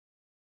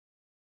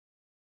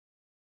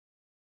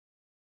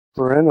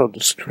Parental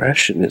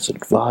discretion is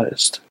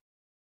advised.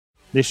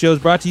 This show is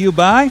brought to you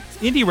by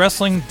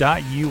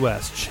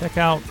IndieWrestling.us. Check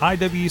out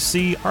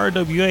IWC,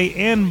 RWA,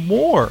 and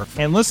more.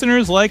 And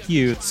listeners like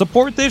you,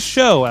 support this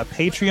show at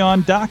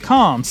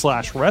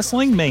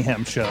Patreon.com/Wrestling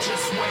Mayhem Show.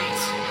 Just wait,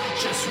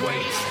 just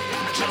wait,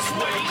 just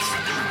wait,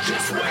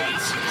 just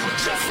wait,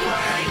 just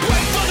wait.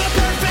 Wait for the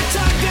perfect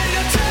time, then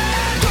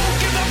attack. Don't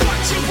give up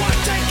what you want,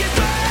 take it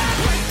back.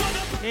 Wait for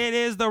the It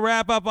is the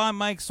wrap-up. I'm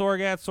Mike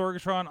Sorg at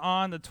Sorgatron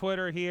on the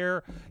Twitter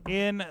here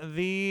in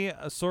the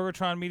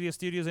Sorgatron Media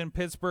Studios in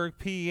Pittsburgh,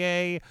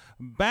 PA.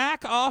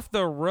 Back off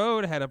the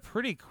road. Had a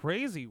pretty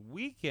crazy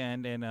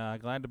weekend, and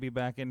glad to be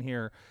back in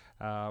here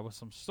with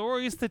some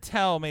stories to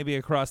tell maybe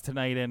across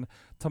tonight and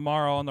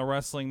tomorrow on the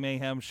Wrestling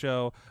Mayhem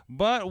Show.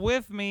 But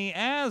with me,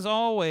 as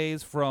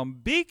always, from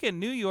Beacon,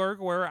 New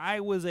York, where I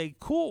was a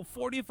cool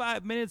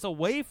 45 minutes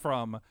away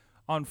from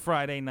on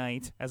Friday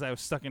night as I was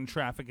stuck in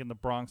traffic in the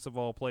Bronx of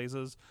all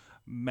places,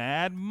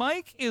 Mad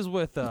Mike is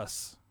with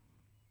us.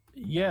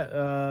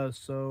 Yeah,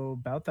 so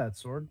about that,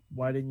 Sword,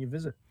 why didn't you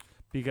visit?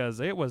 Because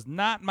it was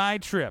not my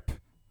trip.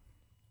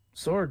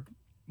 Sword,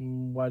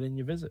 why didn't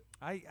you visit?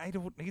 I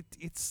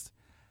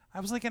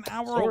was like an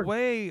hour Sword.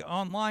 away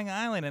on Long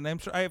Island, and I'm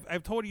sure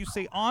I've told you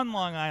say on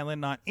Long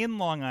Island, not in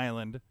Long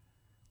Island,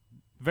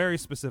 very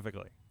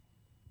specifically.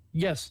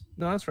 Yes,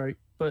 no, that's right.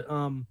 But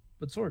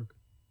Sword,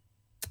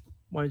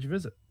 why did you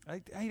visit?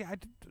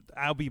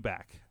 I'll be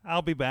back.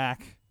 I'll be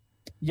back.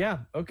 Yeah,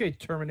 okay,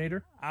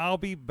 Terminator. I'll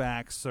be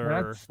back,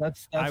 sir.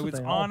 That's I what was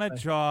they all on a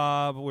say.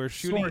 job. We're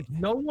shooting. Sword,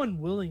 no one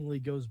willingly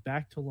goes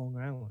back to Long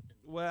Island.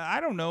 Well, I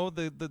don't know.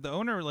 The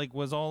owner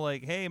was all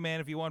like, "Hey man,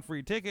 if you want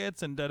free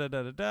tickets and da da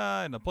da da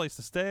da and a place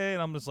to stay,"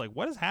 and I'm just like,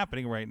 "What is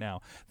happening right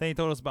now?" Then he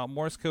told us about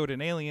Morse code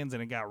and aliens,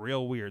 and it got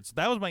real weird. So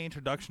that was my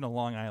introduction to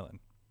Long Island.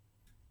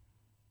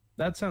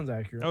 That sounds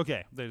accurate.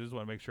 Okay, they just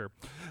want to make sure.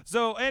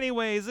 So,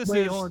 anyways, this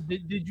Wait, is. hold on.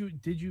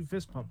 Did you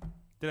fist pump?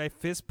 Did I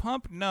fist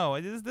pump? No,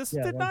 this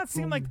Yeah, did not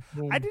seem like.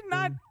 I did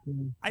not.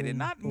 I did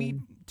not meet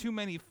boom. too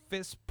many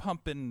fist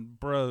pumping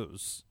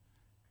bros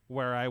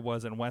where I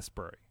was in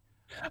Westbury.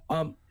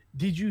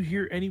 Did you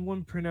hear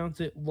anyone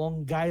pronounce it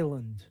Long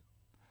Island?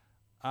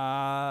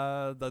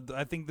 I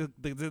think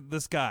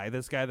this guy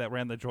that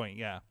ran the joint.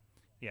 Yeah.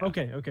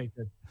 Okay,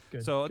 good.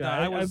 So, Good. no,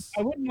 I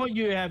wouldn't want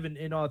you to have an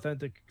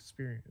inauthentic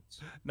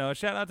experience. No,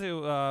 shout out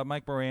to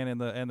Mike Moran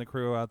and the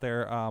crew out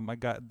there.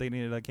 They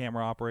needed a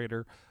camera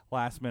operator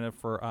last minute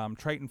for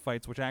Triton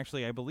Fights, which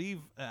actually I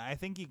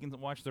think you can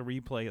watch the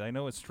replay. I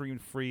know it's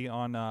streamed free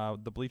on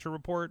the Bleacher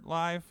Report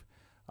live.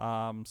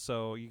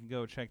 So you can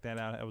go check that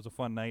out. It was a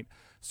fun night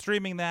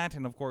streaming that,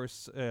 and of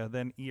course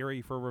then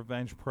Erie for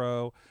Revenge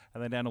Pro,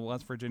 and then down to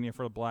West Virginia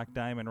for Black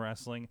Diamond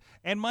Wrestling.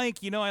 And Mike,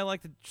 I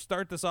like to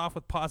start this off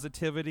with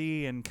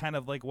positivity and kind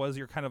of like was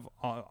your kind of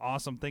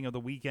awesome thing of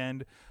the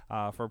weekend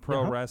for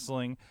pro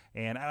wrestling.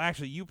 And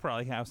actually, you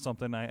probably have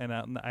something.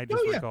 I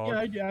just recalled.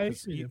 I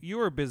see You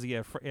were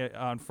busy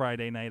on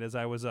Friday night as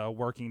I was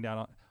working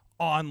down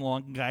on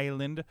Long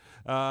Island.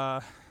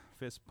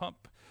 Fist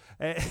pump.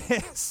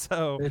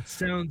 So It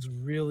sounds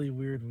really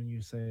weird when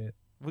you say it.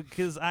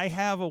 because I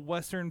have a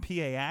Western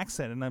PA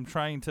accent and I'm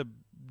trying to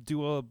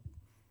do a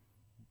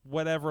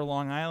whatever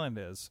Long Island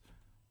is.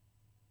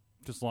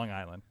 Just Long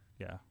Island.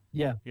 Yeah.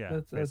 Yeah, Yeah,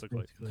 that's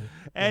basically. it.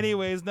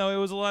 Anyways, no, it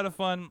was a lot of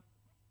fun.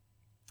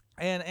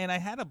 And I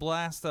had a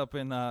blast up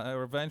in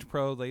Revenge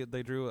Pro.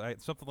 They drew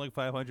something like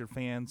 500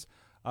 fans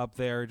up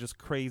there. Just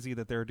crazy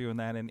that they're doing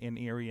that in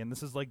Erie. And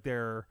this is like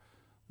their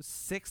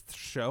 6th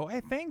show, I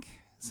think,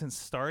 since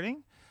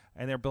starting.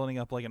 And they're building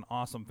up like an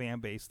awesome fan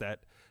base that,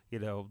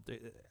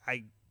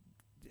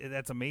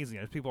 that's amazing.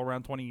 There's people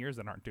around 20 years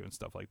that aren't doing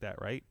stuff like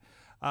that, right?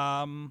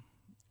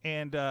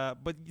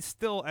 But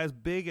still, as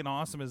big and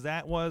awesome as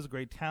that was,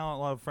 great talent,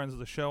 a lot of friends of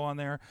the show on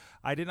there.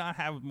 I did not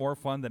have more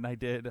fun than I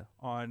did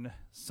on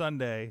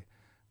Sunday,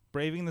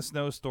 braving the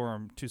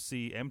snowstorm to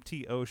see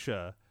MT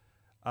OSHA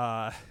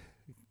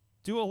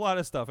do a lot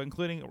of stuff,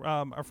 including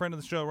a friend of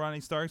the show,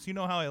 Ronnie Starks. You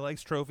know how he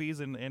likes trophies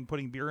and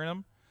putting beer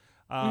in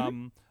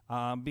them?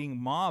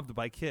 Being mobbed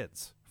by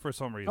kids for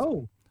some reason.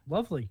 Oh,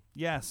 lovely.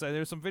 Yes,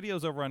 there's some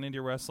videos over on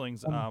Indie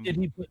Wrestling's. Did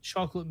he put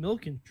chocolate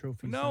milk in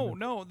trophies?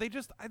 No, they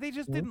just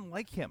didn't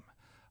like him.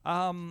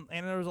 And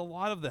there was a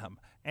lot of them.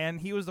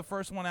 And he was the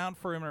first one out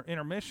for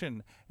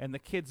intermission, and the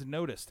kids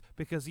noticed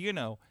because,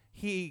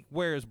 he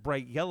wears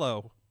bright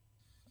yellow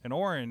and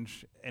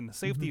orange and a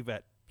safety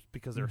vet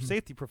because they're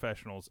safety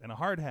professionals and a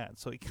hard hat,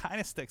 so he kind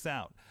of sticks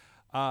out.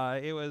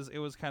 It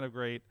was kind of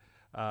great.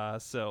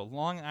 So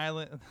Long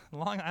Island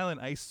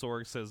Ice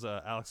Sorg, says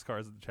Alex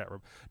Cars in the chat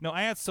room. No,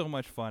 I had so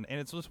much fun, and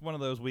it's just one of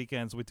those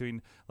weekends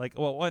between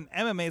when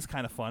MMA is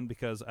kind of fun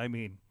because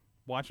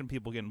watching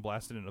people getting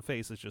blasted in the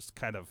face is just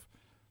kind of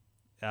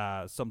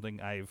something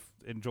I've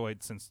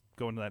enjoyed since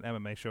going to that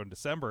MMA show in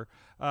December.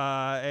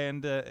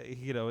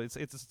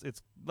 It's a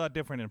lot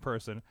different in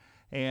person,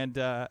 and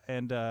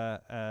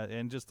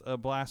just a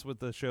blast with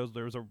the shows.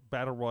 There was a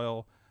battle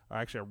royal, or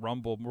actually a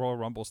Royal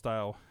Rumble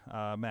style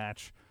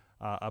match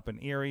up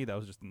in Erie. That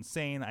was just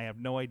insane. I have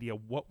no idea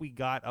what we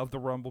got of the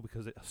Rumble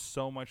because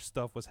so much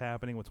stuff was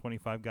happening with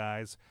 25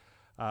 guys.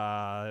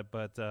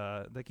 But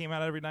they came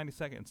out every 90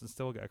 seconds and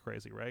still got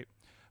crazy, right?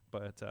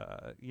 But,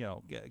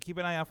 keep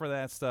an eye out for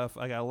that stuff.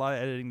 I got a lot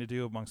of editing to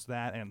do amongst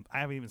that, and I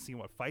haven't even seen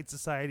what Fight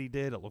Society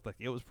did. It looked like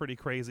it was pretty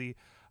crazy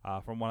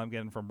from what I'm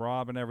getting from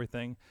Rob and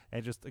everything,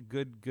 and just a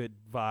good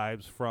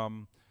vibes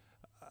from,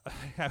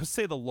 I would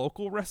say, the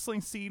local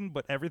wrestling scene,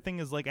 but everything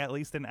is like at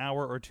least an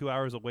hour or 2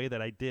 hours away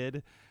that I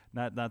did,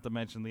 not to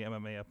mention the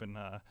MMA up in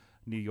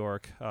New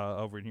York,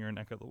 over in your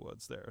neck of the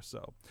woods there.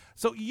 So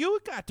you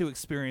got to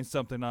experience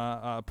something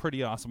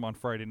pretty awesome on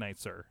Friday night,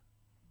 sir.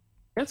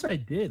 Yes, I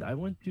did. I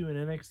went to an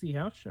NXT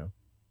house show.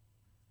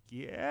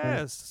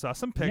 Yes, saw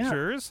some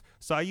pictures.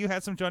 Saw you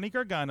had some Johnny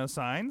Gargano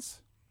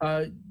signs.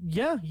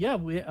 Yeah.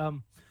 We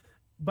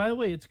by the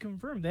way, it's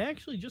confirmed. They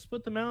actually just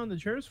put them out on the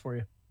chairs for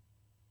you.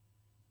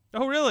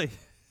 Oh, really?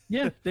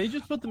 Yeah, they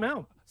just put them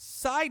out.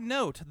 Side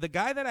note: the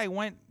guy that I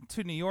went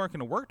to New York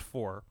and worked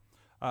for,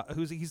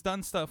 he's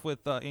done stuff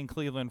with in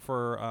Cleveland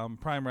for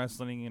Prime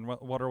Wrestling and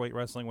Waterweight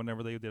Wrestling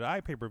whenever they did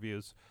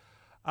pay-per-views.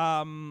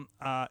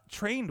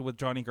 Trained with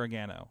Johnny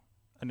Gargano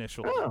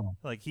initially. Oh.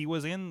 Like he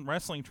was in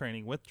wrestling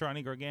training with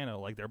Johnny Gargano,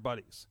 like they're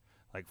buddies,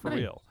 like for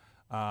real.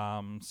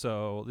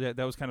 So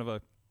that was kind of a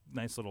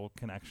nice little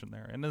connection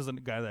there. And this is a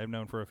guy that I've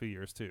known for a few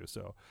years too.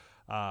 So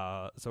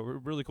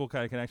really cool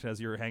kind of connection as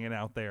you're hanging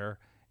out there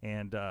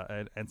and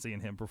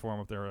seeing him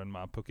perform up there in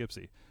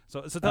Poughkeepsie.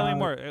 So tell me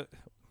more.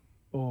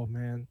 Oh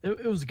man,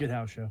 it was a good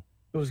house show.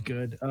 It was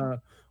good.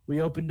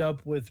 We opened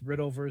up with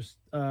Riddle versus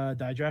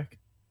Dijak.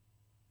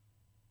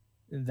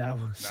 And that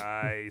was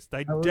nice.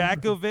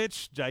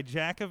 Dijakovic.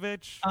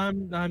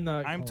 I'm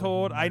not. I'm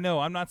told. I know.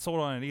 I'm not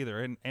sold on it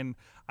either. And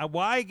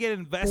why get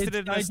invested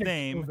in this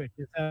name?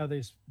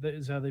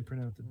 Is how they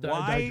pronounce it.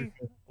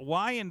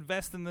 Why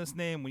invest in this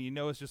name when you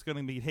know it's just going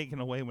to be taken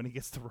away when he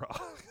gets to Raw?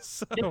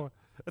 So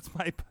that's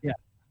my. Yeah,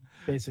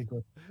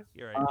 basically.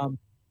 You're right.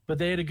 But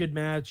they had a good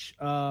match.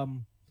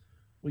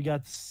 We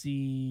got to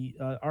see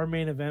our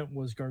main event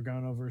was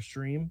Gargano versus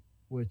Dream,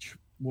 which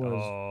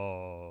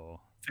was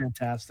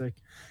fantastic.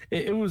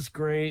 It was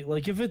great.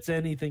 Like if it's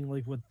anything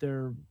like what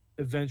their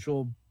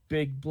eventual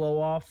big blow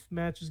off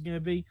match is going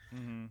to be,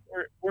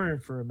 we're in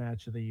for a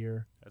match of the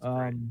year. That's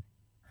great.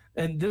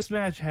 And this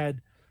match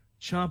had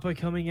Ciampa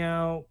coming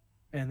out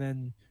and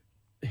then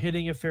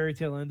hitting a fairy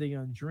tale ending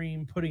on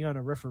Dream, putting on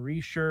a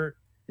referee shirt,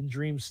 and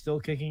Dream still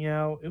kicking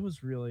out. It was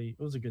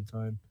a good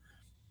time.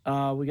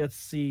 We got to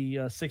see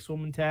a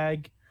 6-woman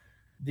tag,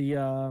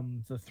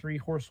 the 3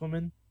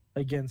 horsewomen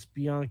against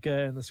Bianca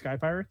and the Sky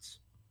Pirates.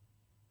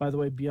 By the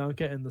way,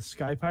 Bianca and the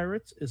Sky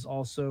Pirates is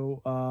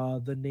also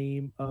the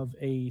name of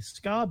a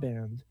ska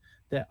band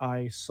that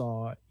I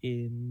saw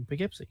in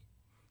Poughkeepsie.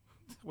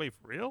 Wait,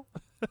 for real?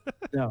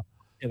 No,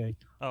 kidding.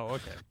 Oh,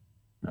 okay.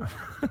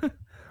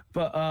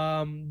 But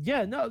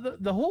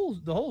the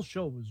whole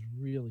show was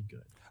really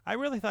good. I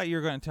really thought you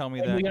were going to tell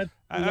me that.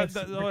 I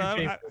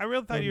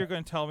really thought you were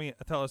going to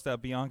tell us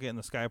that Bianca and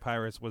the Sky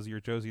Pirates was your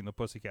Josie and the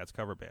Pussycats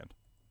cover band.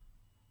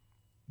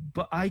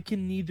 But I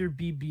can neither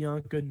be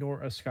Bianca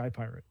nor a Sky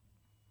Pirate.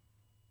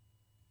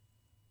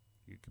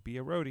 You could be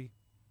a roadie.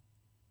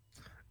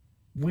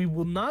 We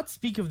will not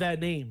speak of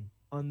that name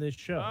on this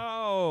show.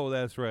 Oh,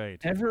 that's right.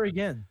 Ever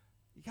again.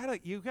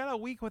 You got a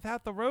week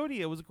without the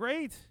roadie. It was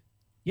great.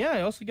 Yeah,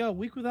 I also got a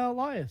week without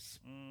Elias.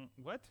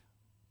 What?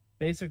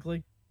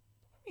 Basically.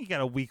 You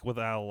got a week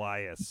without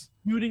Elias.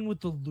 Feuding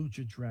with the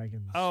Lucha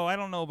Dragons. Oh, I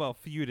don't know about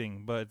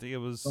feuding, but it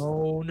was...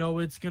 Oh, no,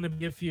 it's going to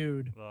be a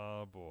feud.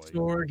 Oh, boy.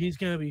 Sorg, he's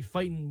going to be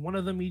fighting one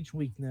of them each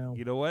week now.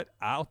 You know what?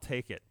 I'll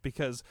take it,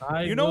 because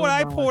you know what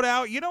I pulled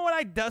out? You know what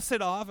I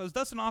dusted off? I was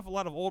dusting off a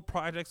lot of old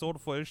projects,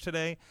 old footage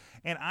today,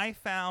 and I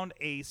found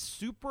a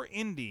super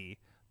indie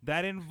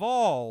that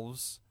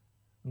involves...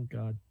 Oh,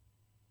 God.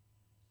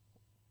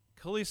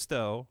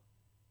 Kalisto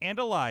and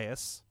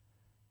Elias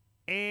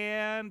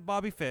and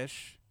Bobby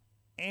Fish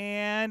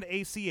and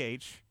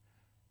ACH,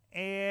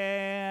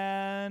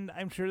 and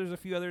I'm sure there's a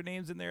few other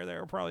names in there that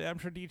are probably, I'm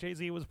sure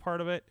DJZ was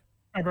part of it.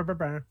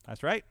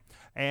 That's right.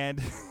 And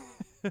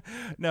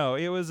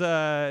it was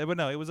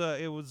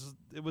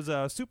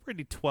Super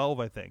Indie 12,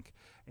 I think.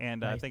 And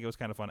nice. I think it was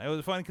kind of fun. It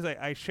was fun because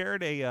I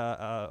shared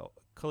a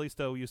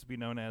Kalisto used to be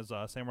known as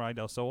Samurai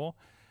del Sol,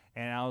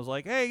 and I was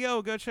like, hey,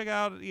 yo, go check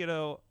out,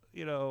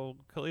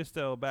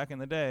 Kalisto back in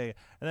the day.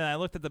 And then I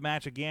looked at the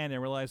match again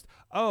and realized,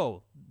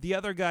 oh, the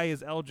other guy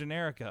is El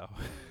Generico.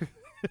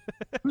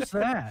 Who's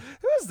that?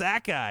 Who's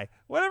that guy?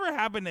 Whatever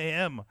happened to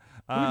him?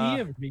 Who did he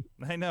ever be?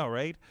 I know,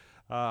 right?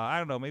 I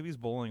don't know. Maybe he's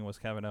bowling with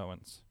Kevin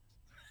Owens.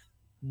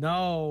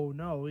 No,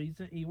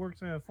 he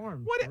works on a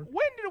farm. When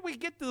did we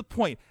get to the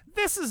point?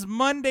 This is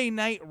Monday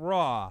Night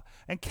Raw,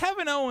 and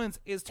Kevin Owens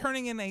is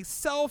turning in a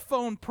cell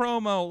phone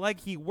promo like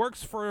he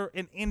works for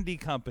an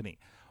indie company.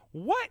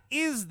 What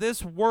is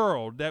this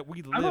world that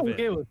we live in? I'm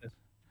okay with this.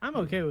 I'm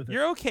okay with it.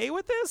 You're okay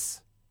with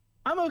this?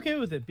 I'm okay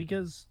with it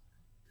because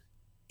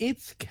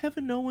it's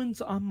Kevin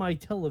Owens on my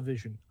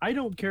television. I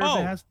don't care if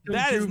it has to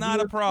that is not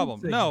a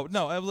problem. No.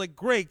 I was like,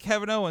 great,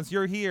 Kevin Owens,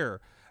 you're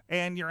here.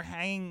 and you're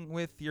hanging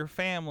with your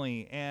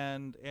family,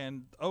 and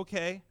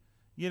okay,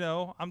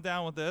 I'm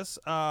down with this.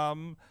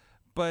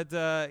 But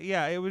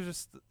yeah, it was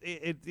just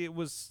it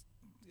was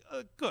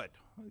good.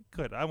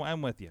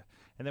 I'm with you.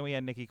 And then we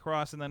had Nikki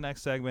Cross in the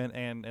next segment,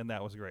 and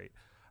that was great.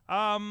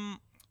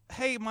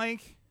 Hey,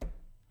 Mike.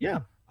 Yeah.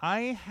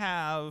 I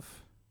have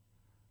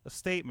a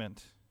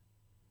statement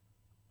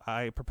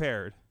I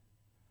prepared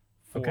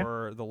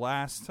for the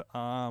last,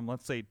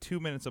 let's say, 2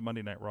 minutes of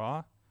Monday Night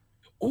Raw.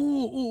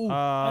 Ooh. Wait.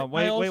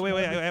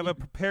 I have a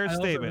prepared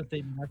statement.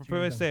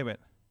 Prepared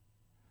statement.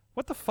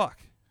 What the fuck?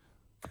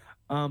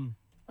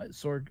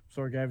 Sorg,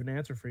 I have an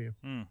answer for you.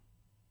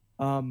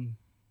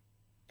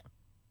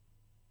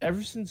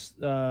 Ever since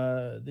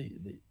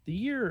the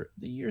year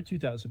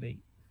 2008,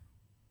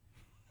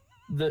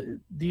 the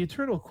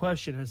eternal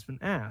question has been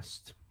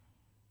asked: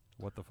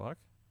 what the fuck?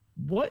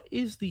 What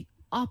is the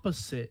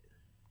opposite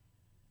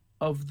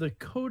of the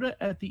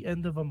coda at the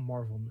end of a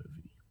Marvel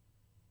movie?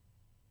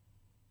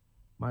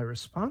 My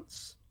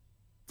response: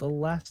 the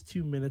last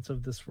 2 minutes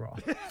of this Raw.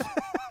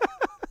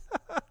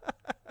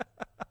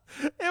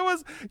 It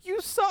was,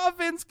 you saw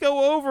Vince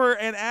go over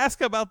and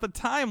ask about the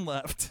time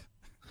left.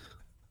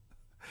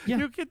 Yeah.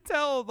 You could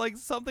tell, like,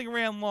 something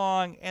ran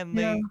long, and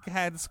they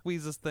had to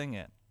squeeze this thing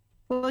in.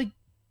 Like,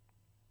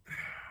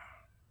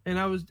 and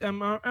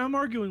I'm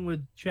arguing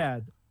with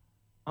Chad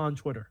on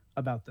Twitter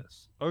about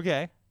this.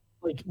 Okay.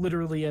 Like,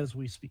 literally as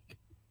we speak.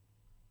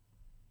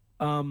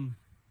 Why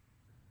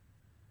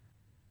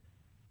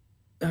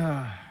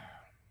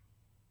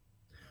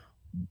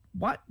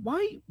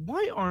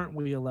aren't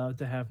we allowed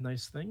to have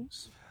nice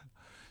things?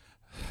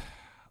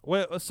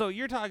 Well, so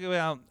you're talking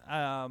about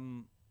are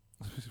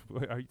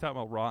you talking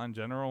about Raw in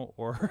general,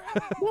 or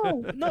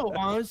No,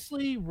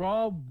 honestly,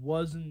 Raw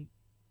wasn't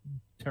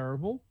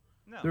terrible.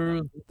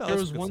 There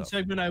was one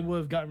segment I would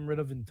have gotten rid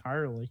of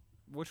entirely.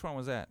 Which one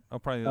was that? Oh,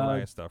 probably the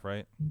Elias stuff,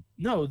 right?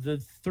 No,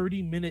 the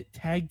 30-minute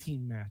tag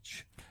team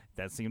match.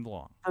 That seemed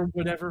long. Or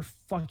whatever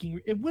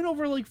fucking... It went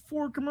over like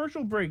 4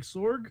 commercial breaks,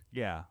 Sorg.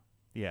 Yeah.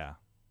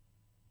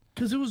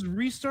 Because it was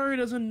restarted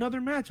as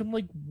another match. I'm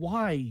like,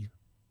 why?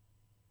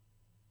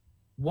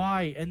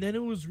 Why? And then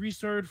it was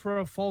restarted for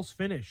a false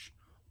finish.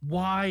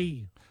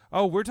 Why?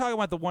 Oh, we're talking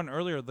about the one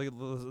earlier, the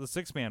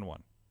 6-man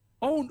one.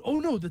 Oh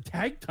no, the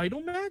tag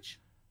title match?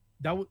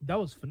 That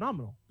was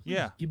phenomenal. Please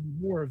give me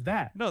more of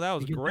that. No, that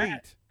was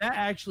great. That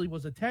actually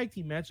was a tag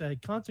team match that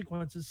had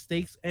consequences,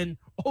 stakes, and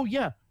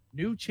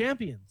new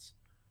champions.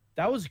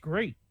 That was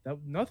great.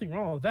 Nothing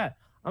wrong with that.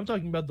 I'm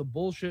talking about the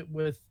bullshit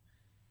with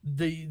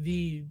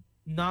the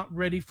not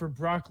ready for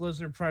Brock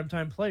Lesnar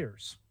primetime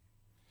players.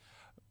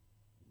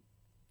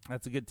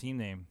 That's a good team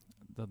name.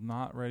 The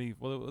not ready.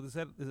 Well,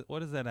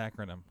 what is that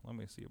acronym? Let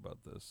me see about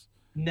this.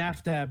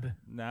 NAFTAB.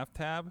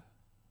 NAFTAB?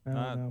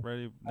 Not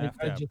ready.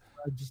 NAFTAB.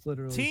 I just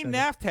literally Team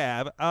said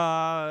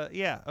NAFTAB.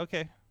 Yeah.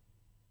 Okay.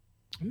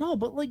 No,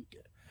 but like,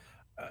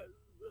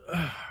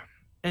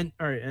 and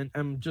all right, and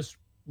I'm just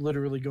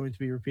literally going to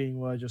be repeating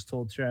what I just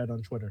told Chad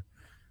on Twitter.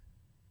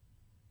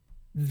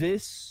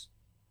 This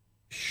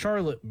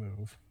Charlotte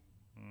move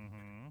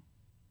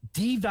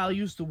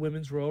devalues the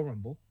Women's Royal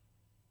Rumble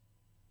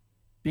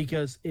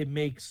because it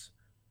makes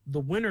the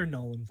winner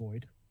null and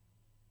void.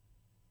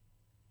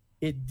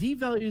 It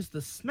devalues the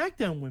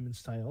SmackDown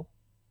Women's title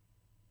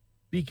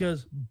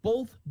because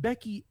both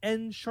Becky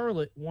and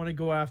Charlotte want to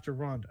go after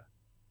Ronda.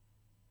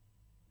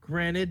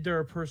 Granted, there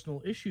are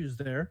personal issues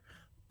there,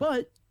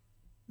 but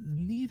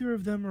neither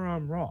of them are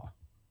on Raw.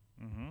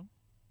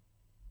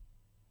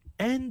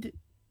 And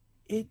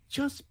it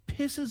just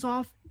pisses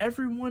off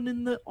everyone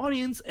in the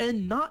audience,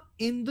 and not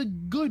in the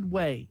good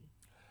way.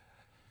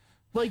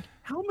 Like,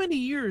 how many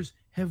years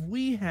have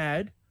we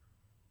had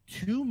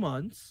 2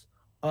 months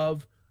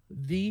of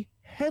the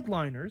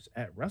headliners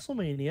at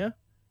WrestleMania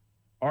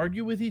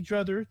argue with each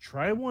other,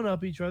 try one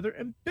up each other,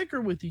 and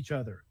bicker with each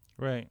other?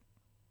 Right.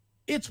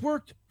 It's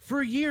worked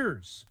for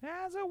years.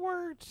 Has it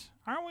worked?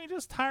 Aren't we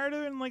just tired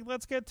of it and like,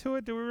 let's get to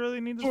it? Do we really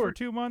need this for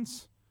 2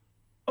 months?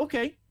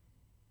 Okay,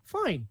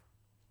 fine.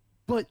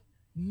 But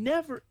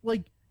never,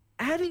 like,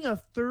 adding a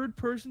third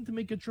person to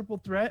make a triple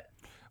threat.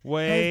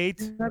 Wait.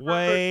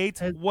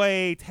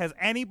 Has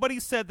anybody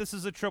said this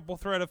is a triple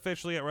threat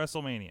officially at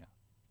WrestleMania?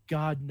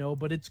 God, no,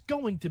 but it's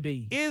going to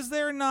be. Is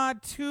there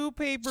not 2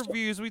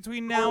 pay-per-views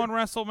between now and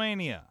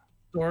WrestleMania?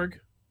 Sorg,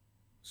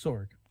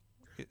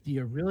 do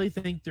you really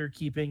think they're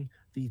keeping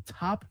the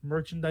top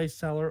merchandise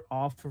seller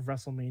off of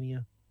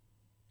WrestleMania?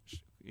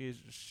 Is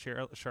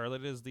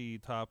Charlotte is the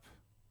top?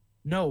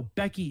 No,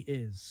 Becky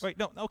is. Wait,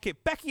 no, okay,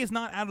 Becky is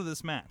not out of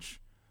this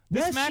match.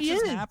 This match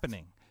is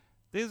happening.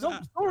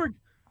 Sorg,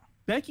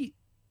 Becky,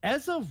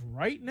 as of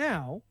right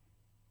now,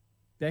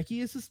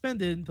 Becky is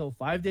suspended until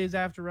 5 days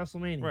after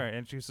WrestleMania. Right,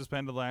 and she was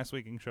suspended last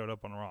week and showed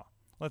up on Raw.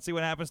 Let's see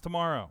what happens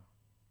tomorrow.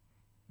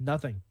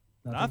 Nothing.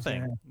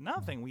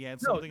 Nothing. We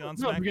had something on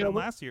SmackDown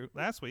last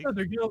week. No,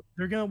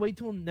 they're gonna wait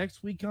till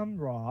next week on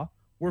Raw,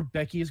 where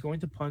Becky is going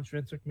to punch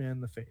Vince McMahon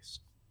in the face.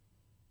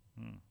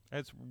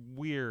 It's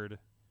weird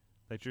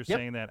that you're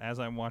saying that as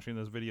I'm watching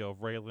this video of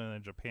Raylan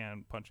in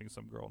Japan punching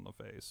some girl in the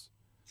face.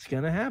 It's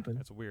gonna happen.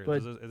 That's weird.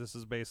 But This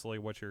is basically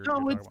what you're.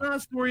 no, you're it's talking about.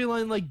 not a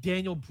storyline like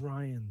Daniel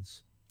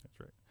Bryan's. That's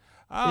right.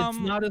 It's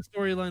not a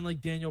storyline like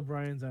Daniel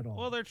Bryan's at all.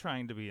 Well, they're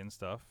trying to be and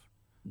stuff.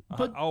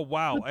 But- oh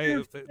wow! but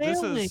they're This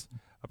failing. is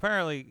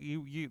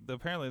apparently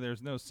apparently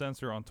there's no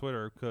censor on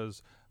Twitter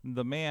because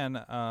the man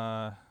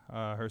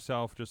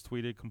herself just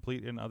tweeted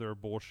complete and utter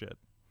bullshit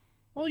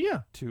well,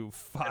 yeah. to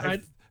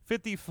I-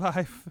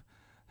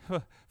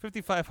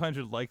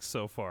 5,500 likes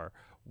so far.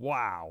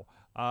 Wow.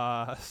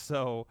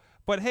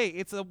 But hey,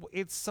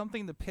 it's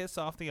something to piss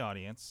off the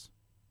audience,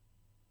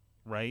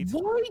 right?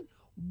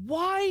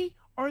 Why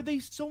are they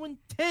so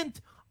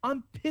intent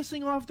on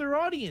pissing off their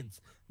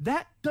audience?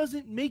 That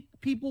doesn't make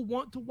people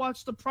want to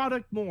watch the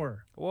product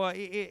more. Well,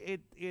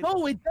 it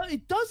No,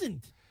 it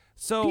doesn't.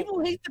 so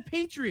People hate the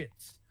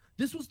Patriots.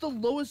 This was the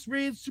lowest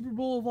rated Super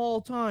Bowl of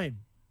all time.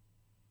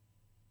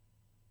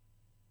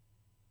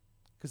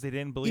 because they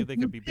didn't believe If they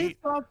you could be piss beat.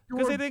 off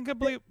Because your- they didn't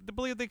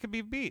believe they could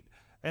be beat,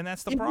 and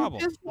that's the if you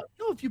problem.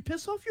 if you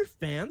piss off your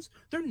fans,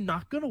 they're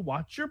not going to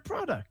watch your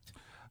product.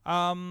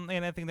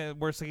 And I think that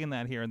we're seeing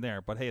that here and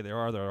there, but hey, there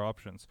are other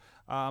options.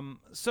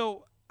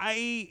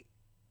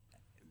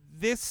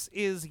 This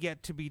is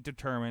yet to be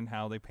determined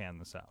how they pan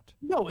this out.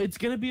 No, it's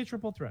going to be a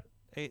triple threat.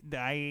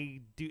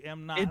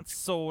 am not It's-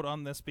 sold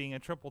on this being a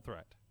triple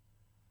threat.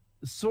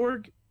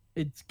 Sorg,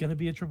 it's going to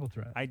be a triple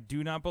threat. I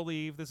do not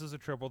believe this is a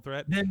triple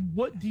threat. Then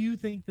what do you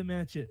think the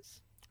match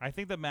is? I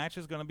think the match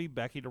is going to be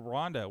Becky to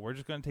Ronda. We're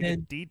just going to take a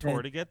Then- detour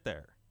then- to get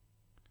there.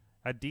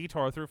 A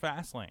detour through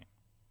Fastlane,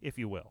 if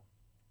you will.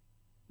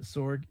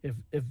 Sorg,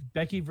 if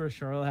Becky versus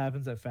Charlotte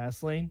happens at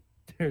Fastlane,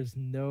 there's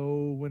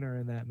no winner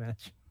in that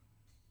match.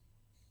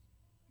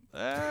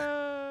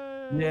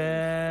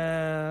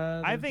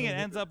 Yeah. I think it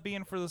ends up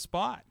being for the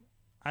spot.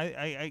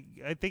 I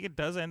think it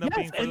does end up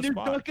being Yes, for and the there's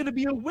spot. not going to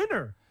be a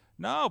winner.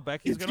 No,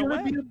 Becky's It's going to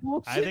gonna be win. a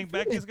bullshit I think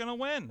Becky's finish. going to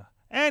win.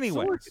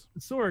 Anyways,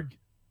 Sorg,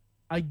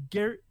 I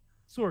guarantee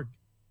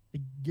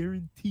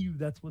you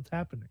that's what's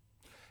happening.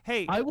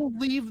 hey, I will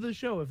leave the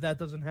show if that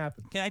doesn't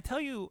happen. can I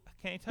tell you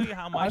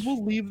how I much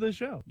will leave the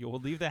show. you will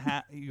leave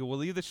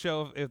the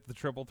show if the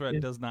triple threat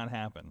does not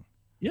happen?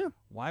 Yeah.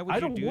 Why would I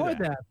you don't do want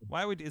that? that.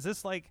 Why would is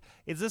this like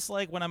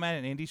when I'm at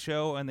an indie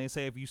show and they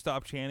say if you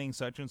stop chanting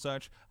such and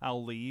such,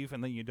 I'll leave,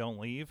 and then you don't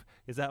leave?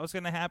 Is that what's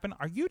going to happen?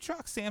 Are you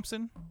Chalk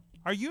Sampson?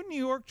 Are you New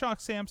York Chalk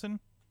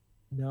Sampson?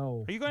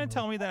 No. Are you going to no.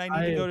 tell me that I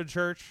need to go to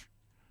church?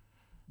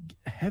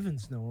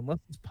 Heavens no, unless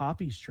it's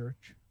Poppy's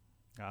church.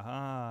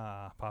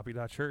 Aha,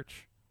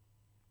 Poppy.church.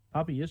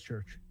 Poppy is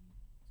church.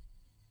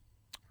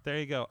 There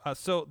you go.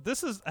 So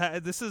this is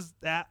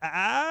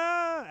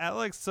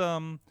Alex.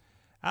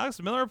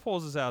 Alex Miller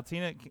pulls us out.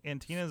 Tina's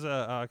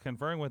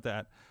conferring with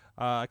that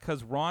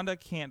because Ronda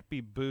can't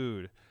be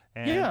booed,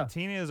 and Yeah.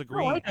 Tina is I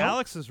agreeing. know.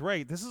 Alex is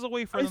right. This is a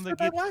way for I them to said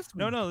get that last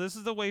week. no. This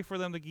is the way for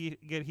them to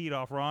get heat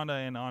off Ronda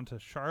and onto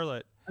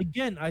Charlotte.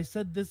 Again, I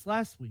said this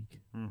last week.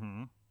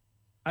 Mm-hmm.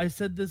 I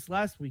said this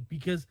last week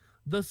because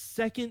the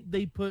second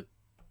they put,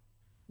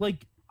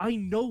 like, I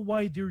know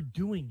why they're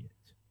doing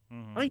it.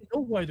 Mm-hmm. I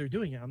know why they're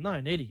doing it. I'm not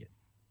an idiot.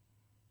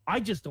 I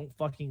just don't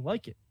fucking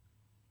like it.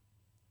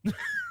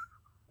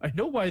 I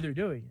know why they're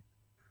doing it.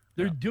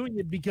 They're doing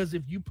it because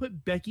if you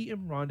put Becky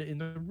and Ronda in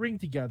the ring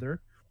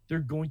together, they're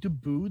going to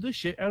boo the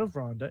shit out of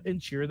Ronda and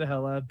cheer the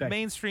hell out of Becky.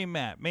 Mainstream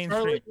Matt.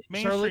 Charlotte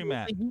Mainstream is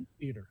Matt. a youth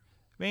theater.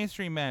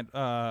 Mainstream Matt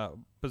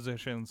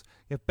positions.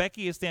 If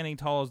Becky is standing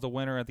tall as the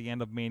winner at the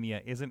end of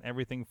Mania, isn't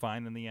everything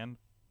fine in the end?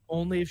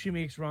 Only if she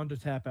makes Ronda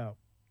tap out.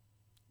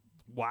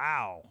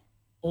 Wow.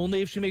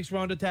 Only if she makes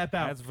Ronda tap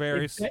out. That's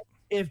very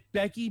If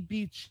Becky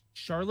beats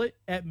Charlotte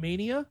at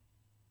Mania,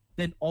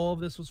 then all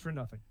of this was for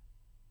nothing.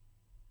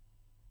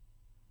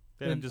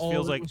 Then it Then just all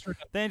feels of it like was for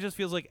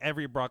nothing.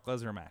 every Brock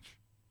Lesnar match.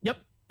 Yep,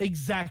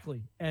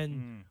 exactly. And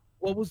Mm.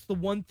 what was the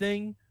one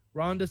thing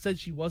Ronda said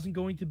she wasn't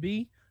going to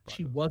be?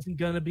 She wasn't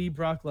going to be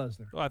Brock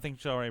Lesnar. Well, I think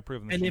she's already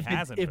proven that And she if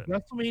hasn't. if been.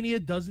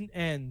 WrestleMania doesn't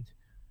end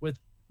with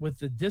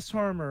the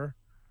disarmor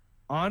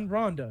on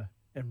Ronda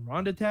and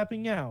Ronda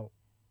tapping out,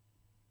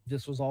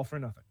 this was all for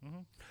nothing.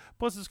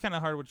 Plus, it's kind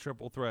of hard with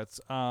triple threats.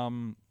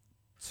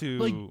 To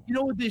Like, you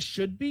know what this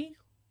should be?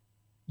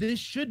 This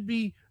should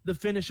be the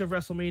finish of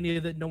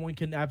WrestleMania that no one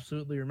can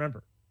absolutely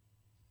remember.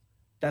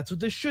 That's what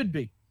this should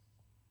be.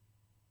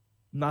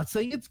 I'm not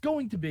saying it's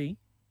going to be.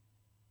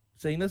 I'm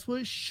saying that's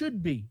what it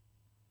should be.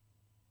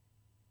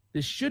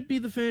 This should be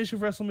the finish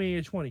of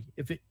WrestleMania 20.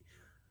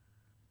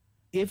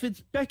 If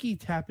it's Becky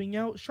tapping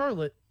out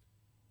Charlotte,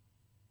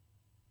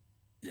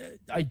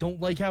 I don't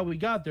like how we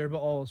got there, but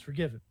all is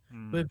forgiven.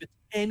 Mm. But if it's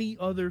any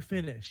other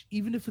finish,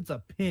 even if it's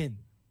a pin,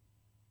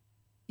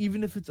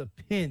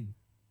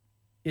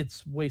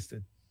 it's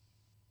wasted.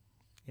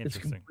 It's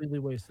Interesting. completely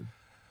wasted.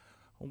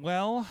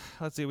 Well,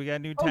 let's see. We got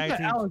new Oh, tag yeah,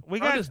 teams. Alex,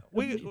 we Ronda's- got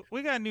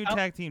we got new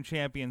tag team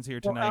champions here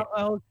Well, tonight.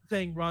 Alex is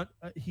saying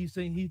he's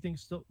saying he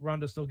thinks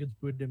Ronda still gets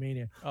booed at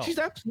Mania. Oh. She's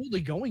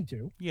absolutely going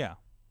to. Yeah.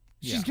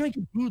 She's going to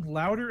get booed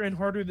louder and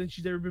harder than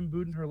she's ever been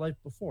booed in her life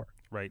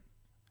Right.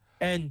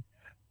 and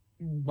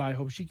I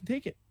hope she can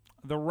take it.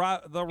 The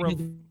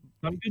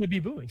I'm going to be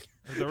booing.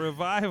 The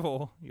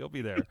Revival, you'll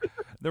be there.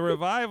 The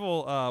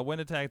Revival win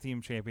the tag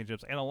team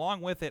championships, and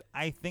along with it,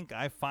 I think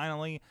I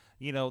finally,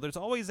 there's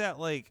always that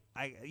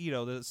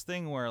this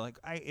thing where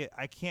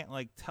I can't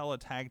tell a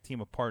tag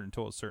team apart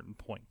until a certain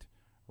point,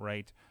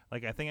 right?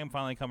 Like I think I'm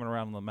finally coming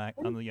around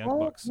on the Young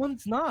Bucks.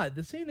 One's not.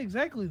 This ain't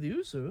exactly the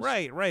Usos.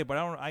 Right. But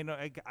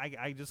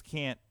I just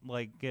can't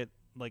get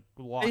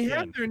locked in. They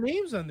have their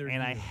names on their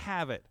and I deal.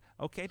 have it.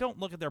 Okay, don't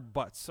look at their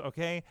butts.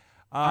 Okay,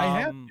 I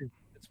have to.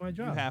 It's my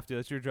job. You have to.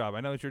 That's your job. I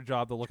know it's your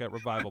job to look at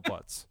Revival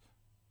butts.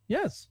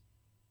 Yes.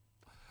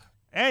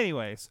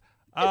 Anyways,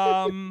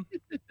 but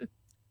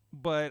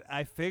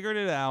I figured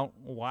it out.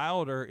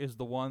 Wilder is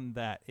the one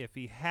that, if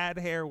he had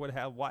hair, would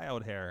have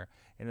wild hair,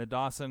 and the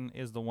Dawson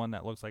is the one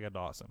that looks like a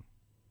Dawson.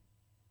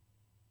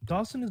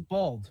 Dawson is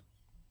bald.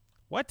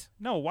 What?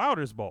 No,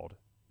 Wilder's bald.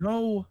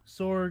 No,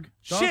 Sorg.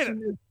 Shit!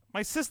 Dawson is...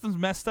 My system's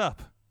messed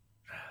up.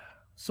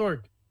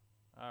 Sorg.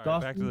 All right,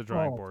 Dawson back to the is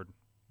drawing bald. board.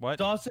 What?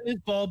 Dawson is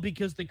bald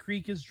because the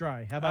creek is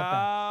dry. How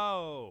about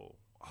Oh.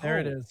 There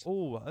it is.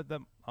 Oh,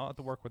 I'll have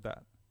to work with that.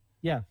 that?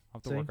 Yeah. I'll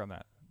have to See? work on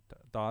that.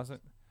 Dawson.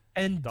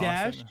 And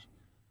Dawson.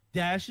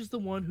 Dash is the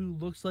one who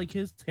looks like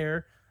his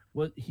hair.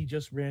 He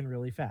just ran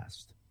really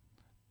fast.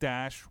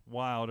 Dash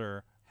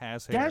Wilder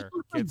has Dash hair.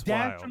 looks like Gets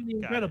Dash wild. from The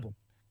Got it. Incredibles.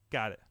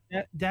 Got it.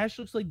 Dash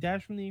looks like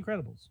Dash from The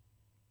Incredibles.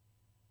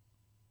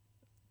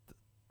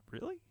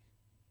 Really?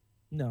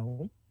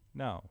 No,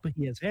 No. but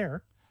he has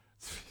hair.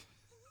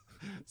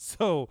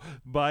 So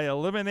by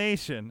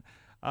elimination,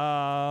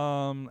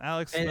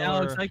 Alex And Miller.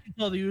 Alex, I can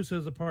tell the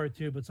Usos apart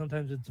too, but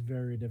sometimes it's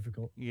very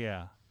difficult.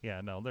 Yeah.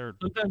 No,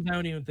 Sometimes I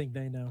don't even think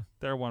they know.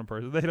 they're one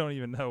person. They don't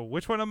even know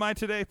which one am I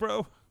today,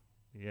 bro.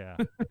 Yeah.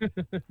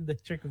 The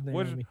trick of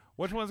which Naomi.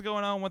 one's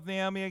going on with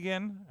Naomi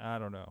again? I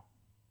don't know.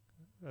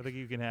 I think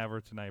you can have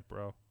her tonight,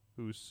 bro.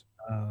 Who's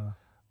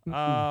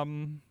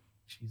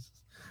Jesus.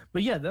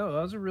 But yeah, that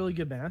was a really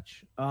good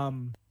match.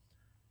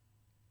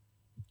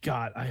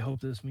 God, I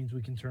hope this means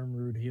we can turn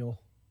Rude heel.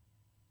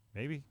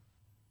 maybe.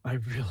 I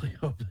really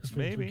hope this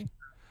means we Maybe. can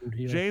turn Rude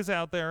heel. Jay's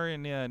out there,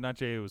 and not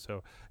Jay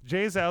Uso.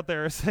 Jay's out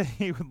there saying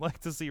he would like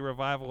to see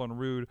Revival and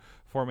Rude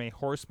form a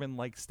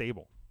horseman-like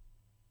stable.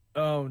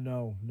 Oh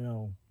no.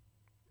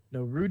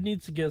 Rude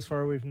needs to get as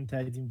far away from the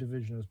tag team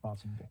division as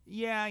possible.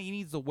 Yeah, he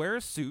needs to wear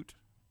a suit.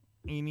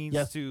 He needs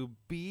Yes. to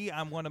be.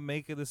 I'm going to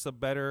make this a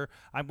better.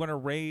 I'm going to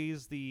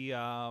raise the.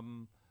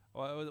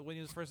 When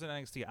he was first in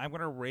NXT, I'm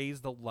going to raise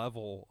the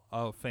level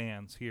of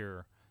fans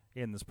here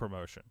in this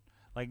promotion.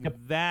 Yep.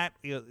 That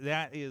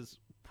is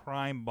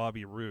prime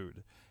Bobby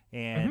Roode,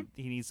 and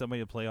he needs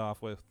somebody to play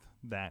off with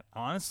that.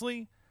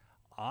 Honestly,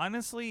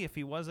 if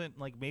he wasn't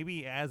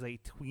maybe as a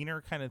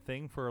tweener kind of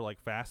thing for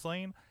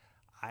Fastlane,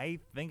 I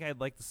think I'd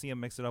like to see him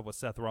mix it up with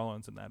Seth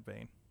Rollins in that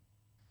vein.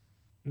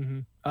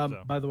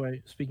 So. By the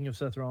way, speaking of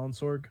Seth Rollins,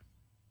 Sorg,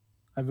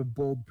 I have a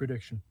bold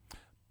prediction.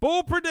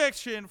 Bold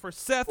prediction for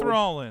Seth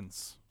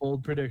Rollins.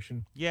 Bold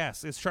prediction.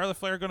 Yes, is Charlotte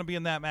Flair going to be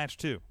in that match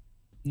too?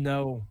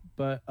 No,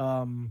 but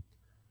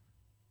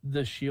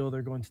the Shield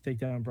are going to take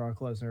down Brock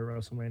Lesnar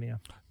at WrestleMania.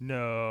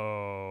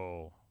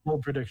 No.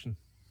 Bold prediction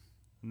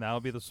And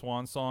that'll be the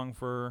swan song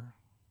for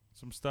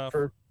some stuff.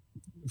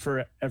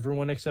 for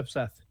everyone except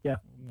Seth. Yeah,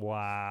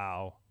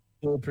 Wow.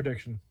 bold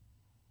prediction.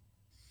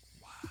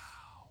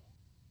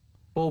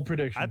 Bold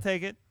prediction. I'll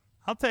take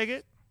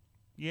it.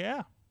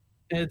 Yeah.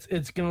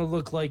 It's gonna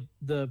look like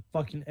the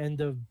fucking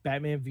end of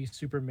Batman v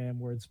Superman,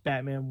 where it's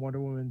Batman, Wonder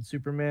Woman,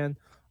 Superman,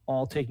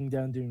 all taking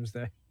down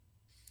Doomsday.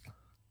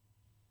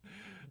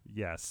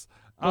 Yes.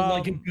 But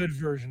like a good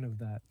version of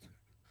that.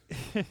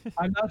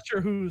 I'm not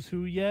sure who's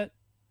who yet,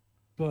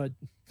 but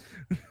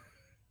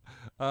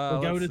I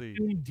would let's see.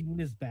 assume Dean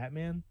is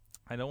Batman.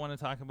 I don't want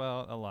to talk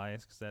about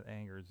Elias because that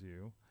angers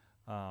you.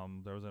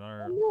 There was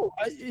another. No,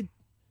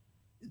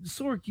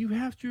 Sork, you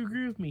have to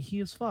agree with me. He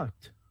is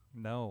fucked.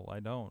 No, I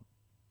don't.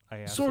 I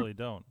Sorg- absolutely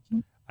don't.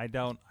 I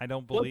don't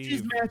What's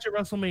his believe. match at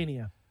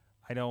WrestleMania?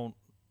 I don't.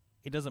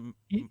 It doesn't.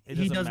 He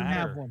doesn't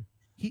matter. have one.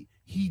 He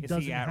Is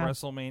doesn't he at have.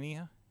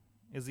 WrestleMania?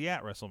 Is he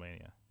at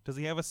WrestleMania? Does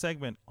he have a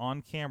segment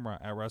on camera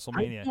at I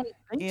WrestleMania don't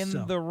think in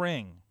so. the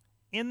ring?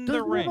 In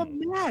Does the he have a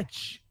ring.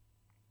 match?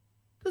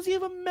 Does he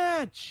have a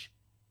match?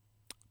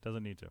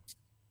 Doesn't need to.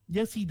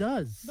 Yes, he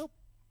does. Nope.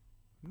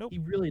 Nope. He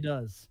really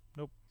does.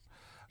 Nope.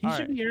 He All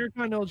should right. be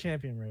Intercontinental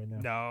Champion right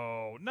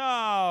now.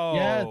 No.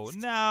 Yes.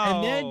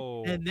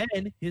 No. And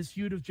then his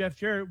feud with Jeff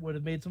Jarrett would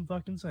have made some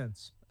fucking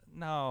sense.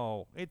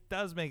 No. It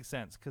does make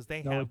sense because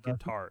they No, have it doesn't.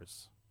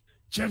 guitars.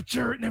 Jeff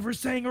Jarrett never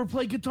sang or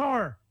played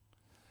guitar,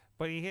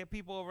 But he hit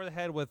people over the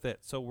head with it,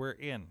 so we're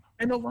in.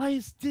 and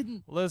Elias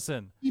didn't.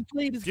 Listen, He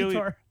played his Joey,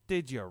 guitar.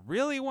 did you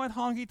really want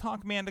Honky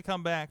Tonk Man to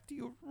come back? Do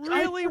you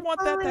really want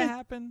that prefer to it.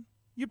 happen?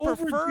 You Over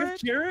prefer Jeff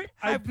it? Jarrett?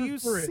 I Have you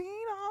prefer it. seen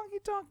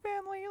Honky Tonk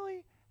Man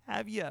lately?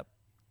 Have you?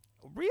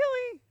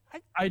 Really?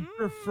 I'd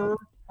prefer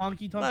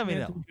Honky Tonk Let me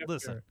Man know. to Jeff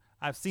Listen, Jarrett.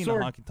 I've seen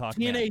Sorg, a Honky Tonk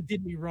TNA Man.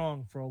 did me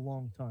wrong for a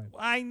long time.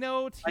 I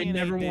know I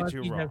never TNA want did to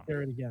you see wrong. Jeff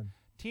Jarrett again.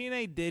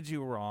 TNA did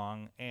you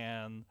wrong,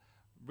 and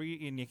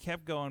you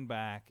kept going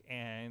back,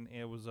 and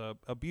it was a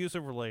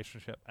abusive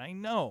relationship. I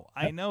know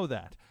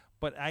that.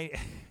 but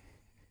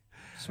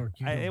Sorg,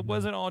 you it don't know.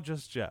 wasn't all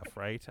just Jeff,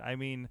 right? I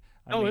mean,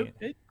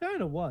 It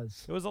kind of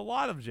was. it was a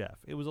lot of Jeff.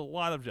 But it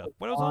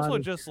was also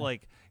just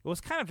like it was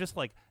kind of just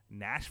like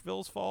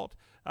Nashville's fault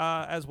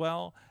as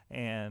well.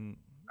 And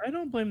I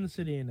don't blame the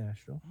city of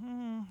Nashville.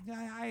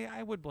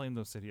 I would blame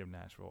the city of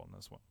Nashville on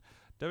this one.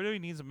 WWE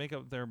needs to make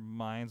up their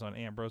minds on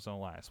Ambrose and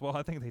Elias. Well,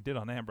 I think they did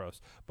on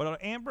Ambrose, but on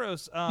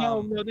Ambrose,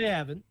 No, they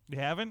haven't. you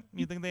haven't.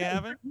 You think they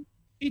haven't?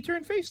 He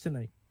turned face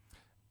tonight.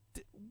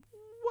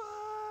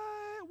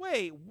 What?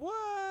 Wait,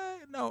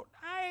 what? No.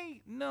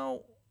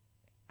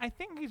 I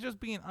think he's just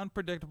being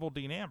unpredictable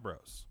Dean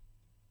Ambrose.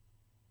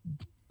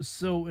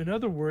 So, in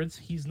other words,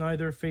 he's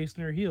neither face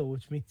nor heel,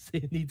 which means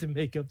they need to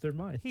make up their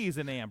mind. He's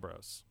an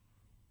Ambrose.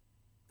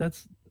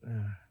 That's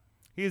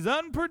He's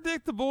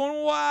unpredictable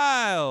and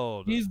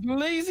wild. he's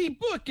lazy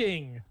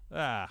booking.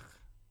 Anyway,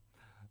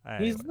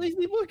 He's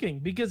lazy booking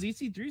because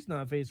EC3's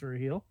not a face or a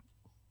heel.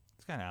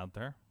 it's kind of out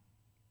there.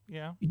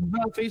 Yeah. He's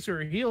not a face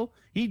or a heel.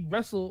 He'd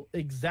wrestle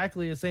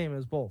exactly the same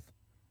as both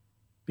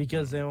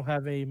because they don't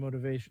have any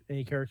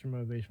character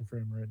motivation for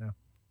him right now.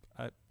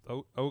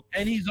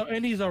 And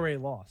he's already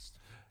lost,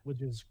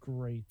 which is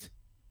great.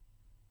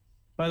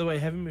 By the way,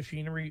 Heavy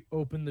Machinery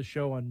opened the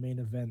show on main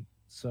event,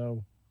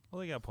 so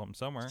Well, they got to put him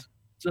somewhere.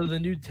 so the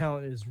new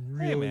talent is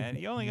really. Hey man,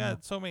 you only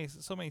got so many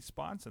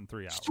spots in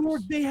 3 hours.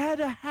 Sorg, they had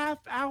a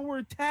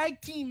half-hour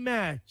tag team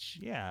match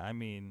Yeah, I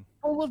mean,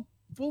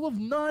 full of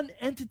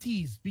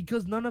non-entities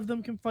because none of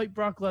them can fight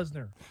Brock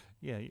Lesnar.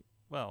 yeah.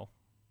 Well,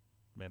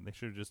 man, they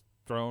should have just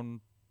thrown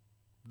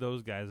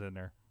those guys in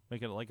there.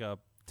 Make it like a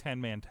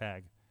 10-man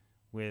tag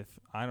with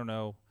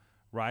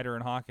Ryder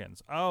and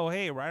Hawkins. Oh,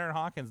 hey, Ryder and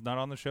Hawkins not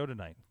on the show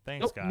tonight.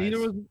 Thanks, Nope, guys.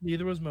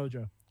 neither was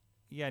Mojo.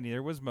 Yeah,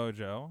 neither was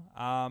Mojo.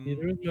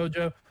 Neither was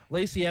Mojo.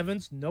 Lacey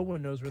Evans, no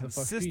one knows where the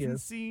fuck she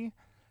is.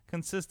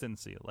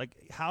 Consistency. Like,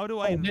 how do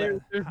I?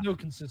 There's no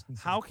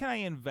consistency. How can I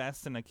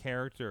invest in a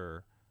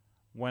character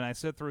when I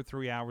sit through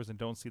 3 hours and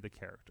don't see the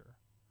character?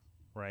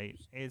 Right?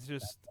 It's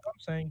just That's what I'm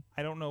saying.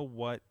 I don't know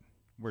what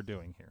we're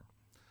doing here.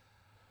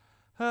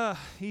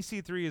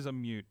 EC3 is a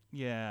mute.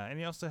 Yeah, and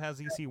he also has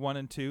EC1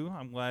 and 2.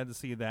 I'm glad to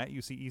see that.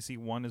 You see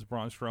EC1 is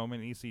Braun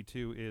Strowman,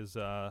 EC2 is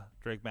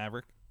Drake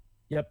Maverick.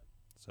 Yep.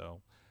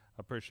 So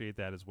appreciate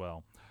that as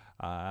well.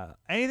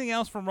 Anything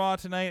else from Raw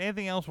tonight?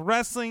 Anything else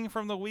wrestling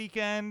from the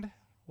weekend?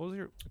 What was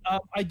your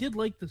I did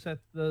like the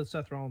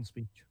Seth Rollins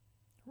speech.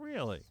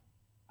 really?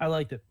 I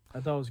liked it. I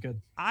thought it was good.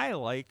 I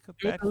like It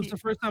that. was the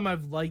first time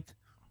I've liked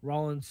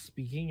Rollins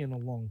speaking in a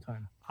long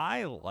time.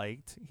 I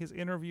liked his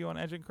interview on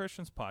Edge and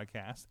Christian's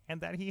podcast,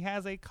 and that he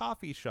has a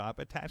coffee shop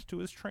attached to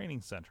his training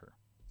center.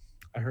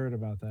 I heard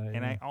about that.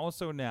 And yeah. I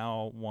also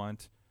now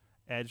want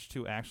Edge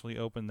to actually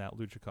open that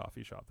Lucha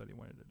coffee shop that he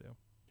wanted to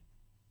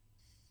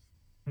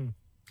do.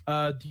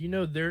 Do you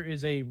know there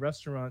is a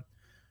restaurant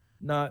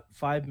not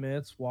 5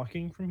 minutes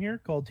walking from here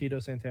called Tito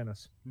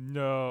Santana's?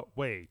 No,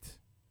 wait.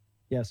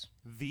 Yes.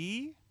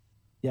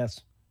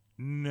 Yes.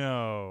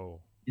 No.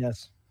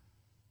 Yes.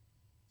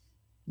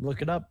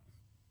 Look it up.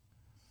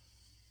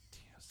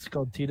 It's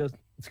called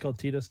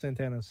Tito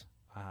Santana's.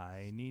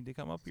 I need to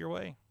come up your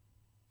way.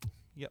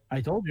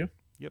 I told you.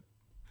 Yep.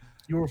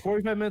 You were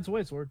 45 minutes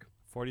away, Sorg.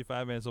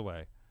 45 minutes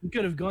away. We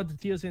could have gone to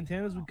Tito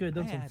Santana's. We could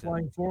have done some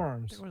flying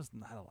forearms. There was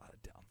not a lot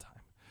of downtime.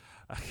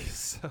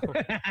 So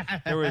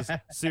there was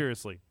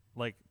seriously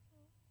like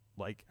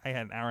I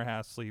had an hour and a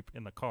half sleep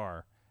in the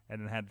car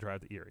and then had to drive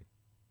to Erie.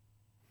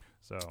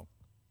 So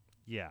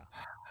yeah,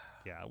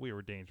 we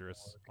were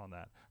dangerous on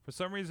that. For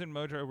some reason,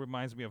 Mojo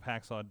reminds me of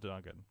Hacksaw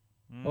Duggan.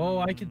 Oh,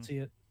 I can see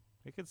it.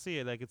 I could see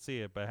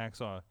it, but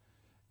Hacksaw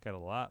got a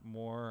lot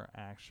more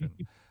action.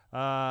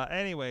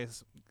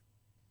 Anyways,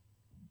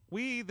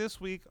 we this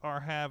week are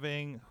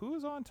having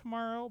who's on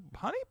tomorrow?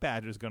 Honey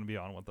Badger's going to be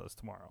on with us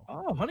tomorrow.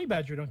 Oh, Honey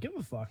Badger don't give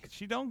a fuck.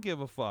 She don't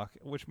give a fuck,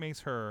 which makes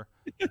her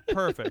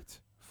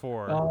perfect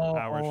for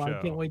our show.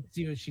 I can't wait to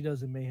see what she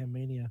does in Mayhem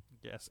Mania.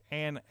 Yes,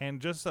 and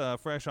just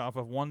fresh off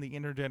of the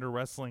Intergender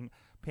Wrestling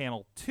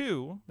Panel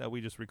 2 that we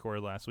just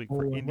recorded last week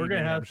for Indie We're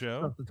gonna Mayhem have Show.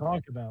 stuff to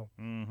talk about.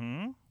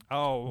 Mm-hmm.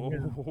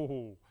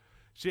 Oh,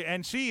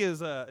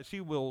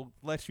 she will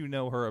let you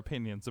know her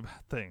opinions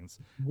about things.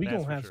 We That's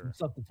gonna for have sure. some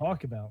stuff to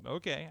talk about.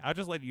 Okay, I'll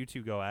just let you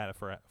two go at it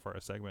for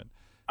a segment.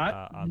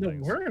 On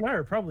things. Her and I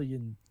are probably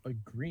in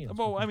agreement.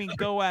 Well, I mean,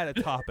 go at a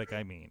topic.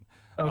 I mean,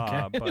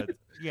 Okay. but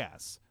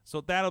yes,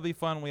 so that'll be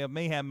fun. We have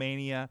Mayhem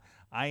Mania.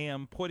 I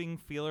am putting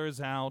feelers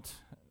out.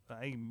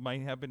 I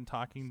might have been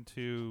talking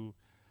to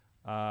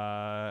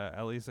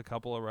at least a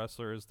couple of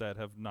wrestlers that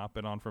have not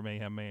been on for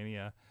Mayhem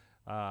Mania,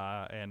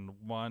 and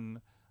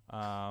one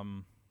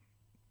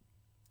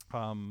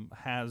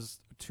has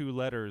 2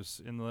 letters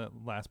in the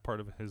last part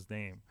of his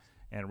name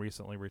and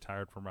recently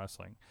retired from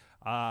wrestling.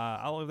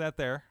 I'll leave that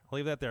there.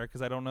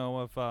 Because I don't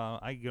know if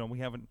we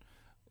haven't.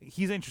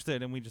 He's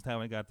interested, and we just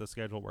haven't got the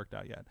schedule worked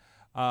out yet.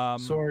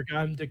 Sorg,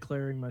 I'm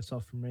declaring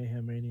myself for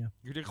Mayhem Mania.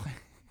 You're declaring.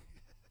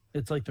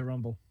 It's like the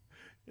Rumble.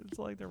 It's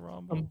like the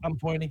Rumble. I'm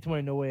pointing to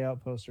my No Way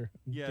Out poster.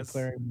 I'm Yes.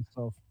 declaring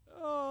myself.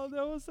 Oh,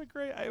 that was a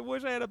great. I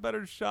wish I had a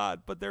better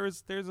shot, but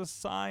there's a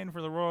sign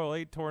for the Royal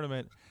 8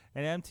 tournament,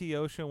 and MT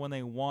Ocean, when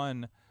they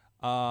won,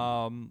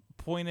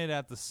 pointed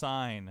at the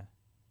sign.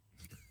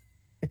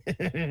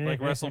 Like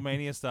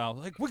WrestleMania style.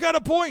 Like, we got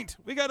a point.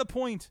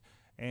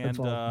 And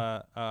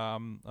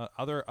awesome.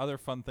 other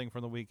fun thing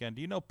from the weekend.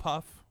 Do you know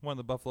Puff, one of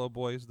the Buffalo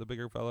Boys, the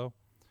bigger fellow?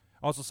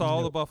 Also saw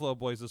all Nope. the Buffalo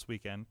Boys this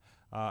weekend,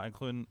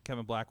 including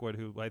Kevin Blackwood,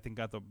 who I think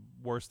got the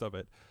worst of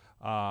it.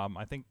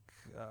 I think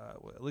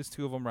at least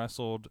 2 of them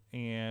wrestled,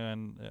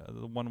 and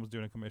the one was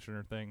doing a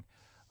commissioner thing.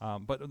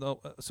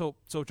 So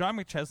John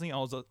McChesney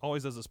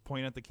always does this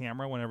point at the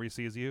camera whenever he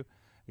sees you.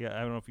 Yeah,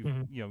 I don't know if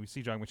you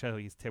see John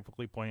McChesney. He's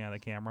typically pointing at the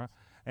camera.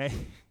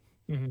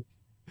 And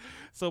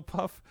so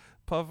Puff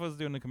was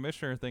doing the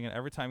commissioner thing, and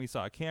every time he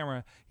saw a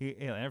camera,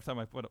 every time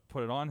I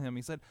put it on him,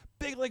 he said,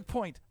 "Big leg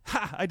point!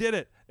 Ha! I did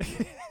it!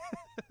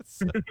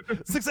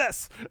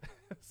 Success!"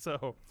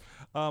 So,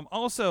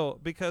 also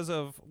because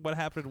of what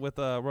happened with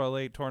the Royal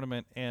 8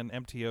 tournament and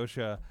MT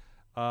Osha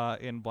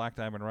in Black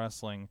Diamond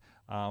Wrestling,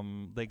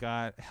 they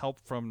got help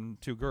from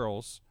 2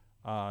 girls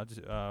in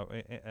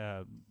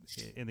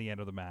the end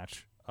of the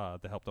match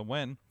to help them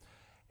win.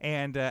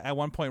 And at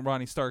one point,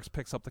 Ronnie Starks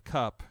picks up the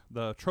cup,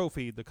 the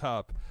trophy,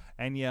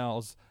 and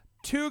yells,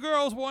 "2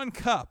 girls, 1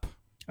 cup."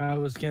 I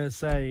was gonna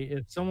say,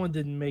 if someone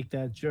didn't make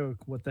that joke,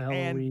 what the hell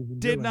are we even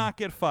did doing? not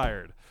get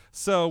fired.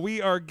 So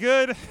we are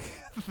good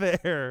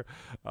there.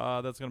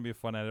 That's going to be a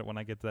fun edit when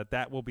I get to that.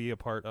 That will be a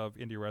part of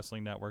Indie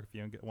Wrestling Network if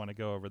you want to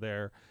go over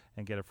there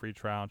and get a free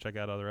trial and check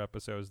out other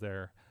episodes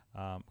there.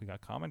 We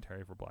got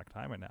commentary for Black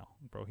Diamond now.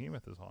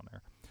 Brohemoth is on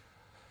there.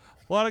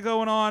 A lot of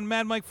going on.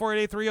 Mad Mike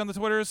 4883 on the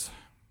Twitters.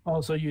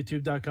 Also,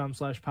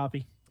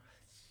 youtube.com/Poppy.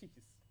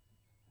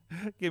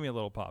 Give me a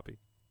little Poppy.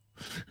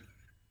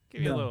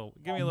 Give me a little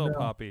no.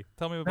 Poppy.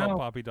 Tell me about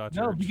Poppy.church.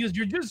 No, because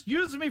you're just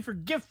using me for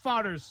gift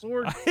fodder,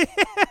 Sword.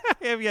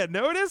 Have you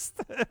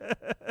noticed?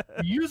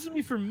 You're using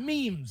me for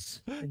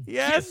memes. and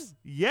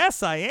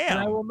Yes, I am. And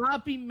I will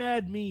not be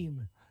mad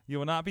meme. You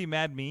will not be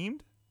mad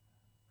memed?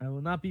 I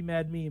will not be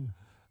mad meme.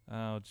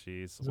 Oh,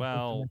 jeez.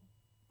 Well,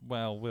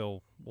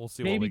 we'll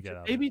see Maybe what we get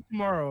out of it. maybe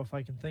tomorrow if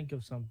I can think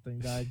of something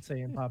that I'd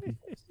say in Poppy.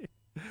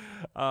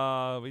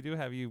 We do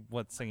have you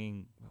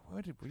singing.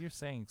 Were you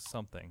saying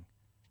something?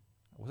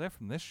 Was that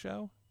from this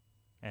show?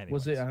 Anyways.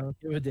 Was it? I don't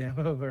give a damn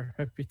of our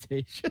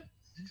reputation.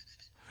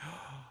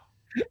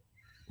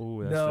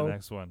 Ooh, that's No. the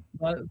next one.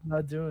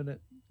 Not doing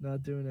it.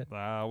 Not doing it.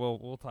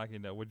 We'll talk you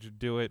now. Would you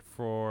do it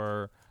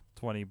for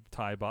 20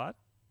 Thai bot?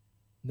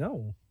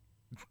 No.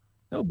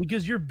 No,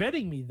 because you're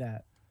betting me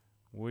that.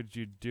 Would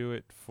you do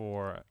it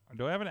for?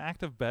 Do I have an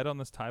active bet on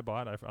this Thai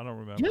bot? I don't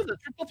remember. Yeah, the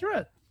triple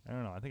threat. I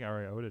don't know. I think I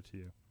already owed it to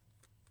you.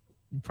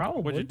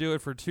 Probably. Would you do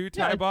it for 2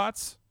 Thai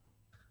bots?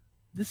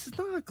 This is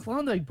not a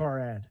Klondike bar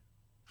ad.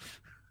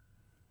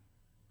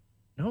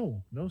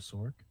 No,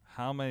 Sork.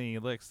 How many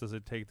licks does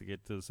it take to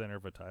get to the center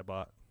of a Thai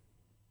bot?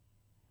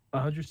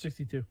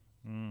 162.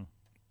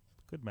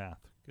 Good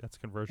math. That's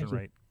conversion Thank you.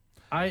 rate.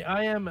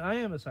 I am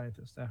a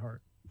scientist at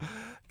heart.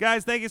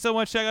 Guys, thank you so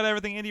much. Check out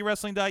everything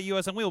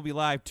IndieWrestling.us, and we will be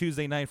live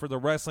Tuesday night for the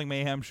Wrestling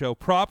Mayhem Show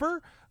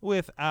proper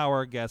with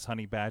our guest,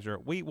 Honey Badger.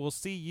 We will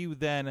see you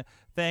then.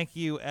 Thank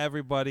you,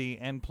 everybody,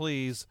 and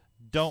please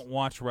don't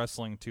watch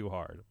wrestling too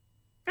hard.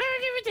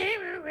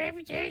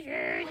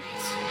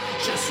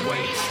 Just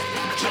wait,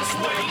 just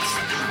wait,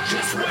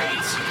 just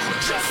wait,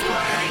 just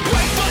wait.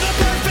 Wait for the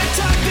perfect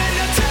time, then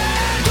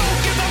attack. Don't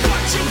give up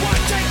what you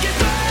want, take it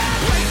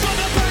back. Wait for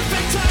the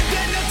perfect time,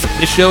 then attack.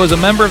 This show is a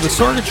member of the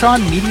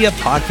Sorgatron Media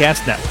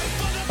Podcast Network.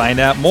 Find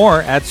out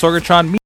more at Sorgatron Media.